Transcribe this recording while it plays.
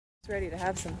Ready to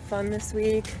have some fun this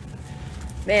week.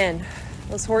 Man,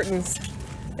 those Hortons,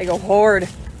 they go hard.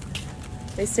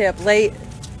 They stay up late.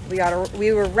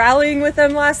 We were rallying with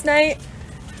them last night.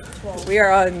 We are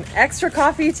on extra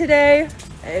coffee today.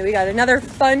 We got another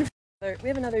fun. We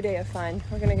have another day of fun.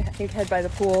 We're gonna head by the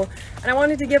pool, and I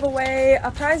wanted to give away a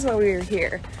prize while we were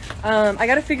here. I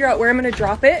got to figure out where I'm gonna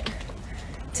drop it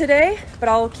today, but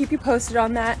I'll keep you posted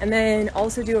on that, and then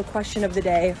also do a question of the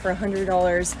day for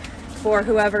 $100 for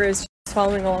whoever is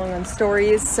following along on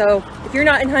stories. So if you're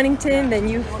not in Huntington, then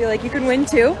you feel like you can win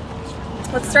too.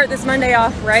 Let's start this Monday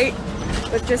off right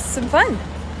with just some fun.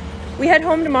 We head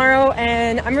home tomorrow,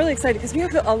 and I'm really excited because we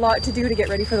have a lot to do to get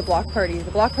ready for the block party.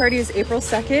 The block party is April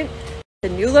 2nd, the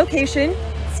new location.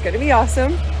 It's gonna be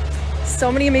awesome.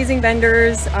 So many amazing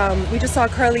vendors. We just saw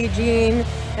Carly Jean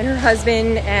and her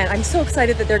husband, and I'm so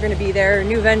excited that they're gonna be there.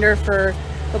 New vendor for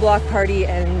the block party,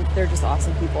 and they're just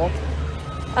awesome people.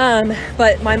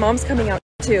 But my mom's coming out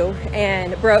too,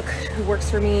 and Brooke, who works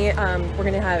for me, we're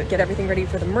gonna get everything ready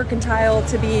for the mercantile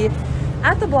to be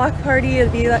at the block party.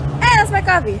 It'll be like, hey, that's my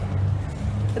coffee.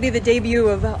 It'll be the debut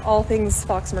of all things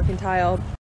Fox Mercantile.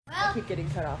 I keep getting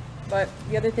cut off. But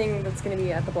the other thing that's gonna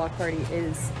be at the block party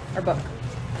is our book.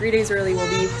 3 days early, we'll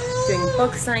be doing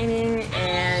book signing,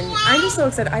 and I'm just so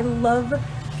excited.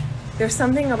 There's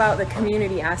something about the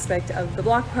community aspect of the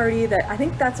block party that I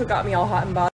think that's what got me all hot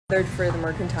and bothered for the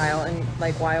mercantile, and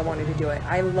like why I wanted to do it.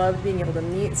 I love being able to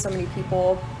meet so many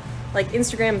people. Like,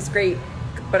 Instagram is great,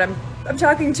 but I'm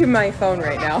talking to my phone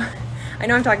right now. I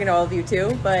know I'm talking to all of you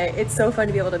too, but it's so fun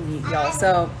to be able to meet y'all.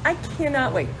 So I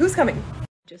cannot wait. Who's coming?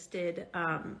 Just did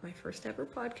my first ever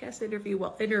podcast interview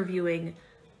while interviewing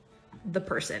the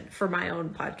person for my own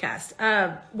podcast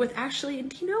with Ashley and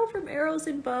Dino from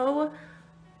ArrowsandBow.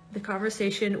 The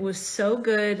conversation was so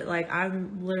good. Like,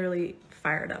 I'm literally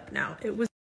fired up now. It was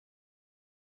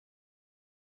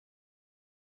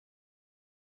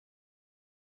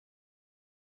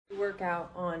work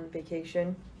out on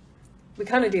vacation. We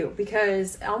kind of do,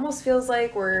 because it almost feels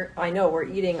like I know we're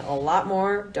eating a lot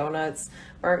more donuts,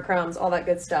 burnt crumbs, all that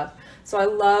good stuff. So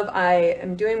I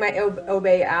am doing my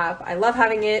Obey app. I love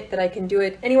having it that I can do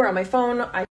it anywhere on my phone.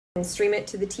 I can stream it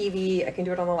to the TV. I can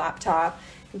do it on the laptop.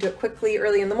 I can do it quickly,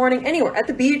 early in the morning, anywhere, at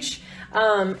the beach.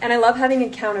 And I love having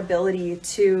accountability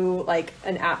to like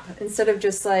an app instead of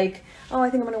just like, oh,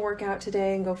 I think I'm going to work out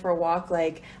today and go for a walk.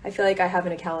 Like, I feel like I have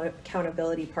an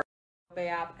accountability part.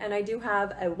 App, and I do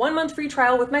have a 1-month free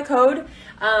trial with my code.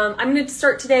 I'm going to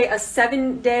start today a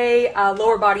 7-day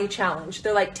lower body challenge.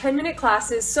 They're like 10-minute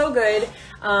classes, so good.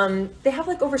 They have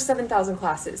like over 7,000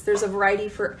 classes. There's a variety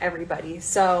for everybody,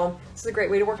 so this is a great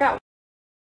way to work out.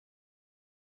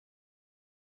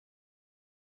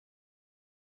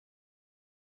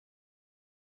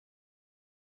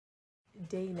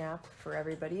 Day nap for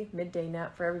everybody, midday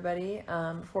nap for everybody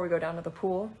before we go down to the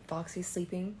pool. Foxy's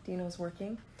sleeping, Dino's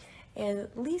working. And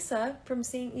Lisa from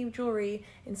St. Eve Jewelry,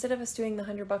 instead of us doing the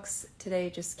 $100 today,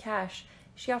 just cash,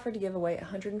 she offered to give away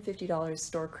 $150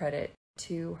 store credit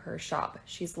to her shop.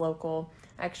 She's local.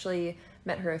 I actually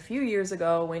met her a few years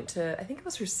ago, went to, I think it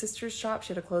was her sister's shop. She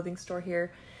had a clothing store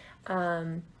here.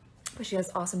 But she has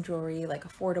awesome jewelry, like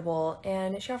affordable,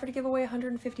 and she offered to give away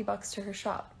 $150 to her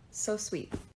shop. So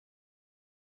sweet.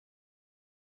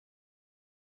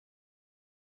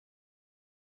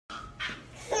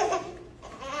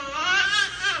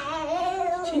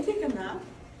 She take a nap?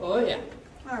 Oh yeah.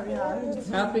 Oh yeah.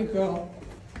 Happy girl.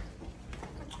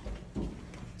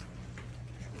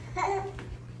 Hey.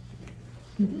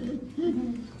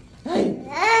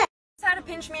 Just had a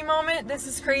pinch me moment. This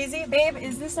is crazy. Babe,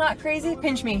 is this not crazy?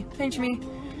 Pinch me. Pinch me.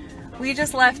 We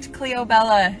just left Cleo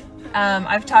Bella.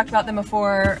 I've talked about them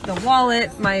before. The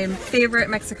wallet, my favorite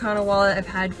Mexicana wallet I've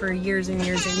had for years and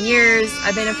years and years.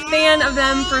 I've been a fan of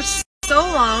them for so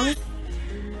long.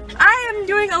 I am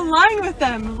doing a line with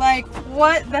them. Like,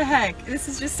 what the heck? This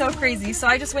is just so crazy. So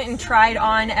I just went and tried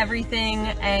on everything,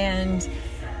 and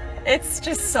it's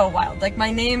just so wild. Like,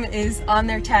 my name is on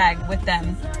their tag with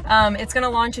them. It's gonna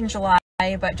launch in July,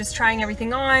 but just trying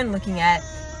everything on, looking at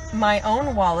my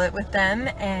own wallet with them,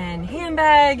 and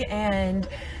handbag, and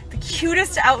the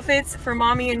cutest outfits for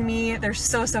mommy and me. They're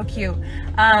so cute.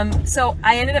 So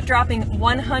I ended up dropping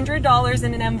 $100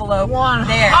 in an envelope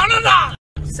there. $100!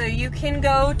 So you can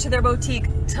go to their boutique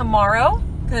tomorrow,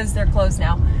 because they're closed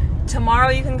now. Tomorrow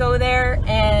you can go there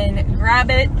and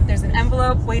grab it. There's an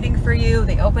envelope waiting for you.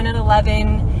 They open at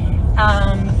 11.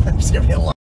 Just give me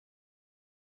a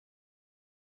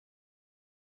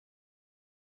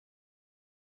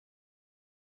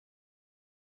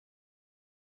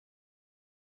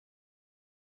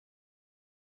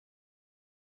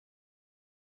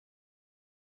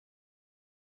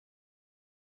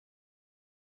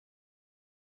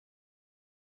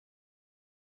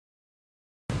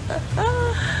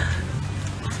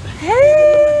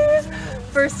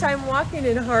First time walking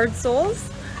in hard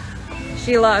soles.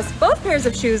 She lost both pairs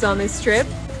of shoes on this trip.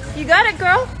 You got it,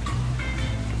 girl.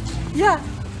 Yeah.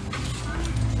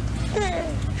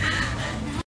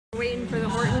 Waiting for the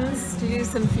Hortons to do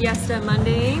some Fiesta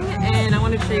Mondaying, and I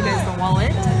wanted to show you guys the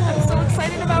wallet. I'm so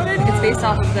excited about it. It's based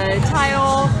off of the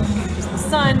tile, just the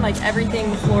sun, like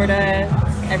everything Florida,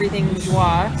 everything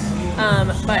joie.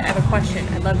 But I have a question.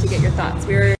 I'd love to get your thoughts.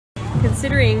 We were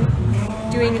considering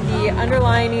doing the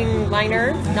underlining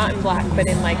liner, not in black, but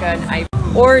in like an ivory,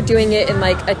 or doing it in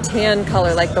like a tan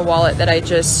color, like the wallet that I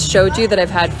just showed you that I've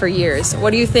had for years.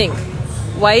 What do you think?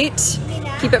 White,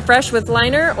 keep it fresh with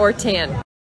liner, or tan?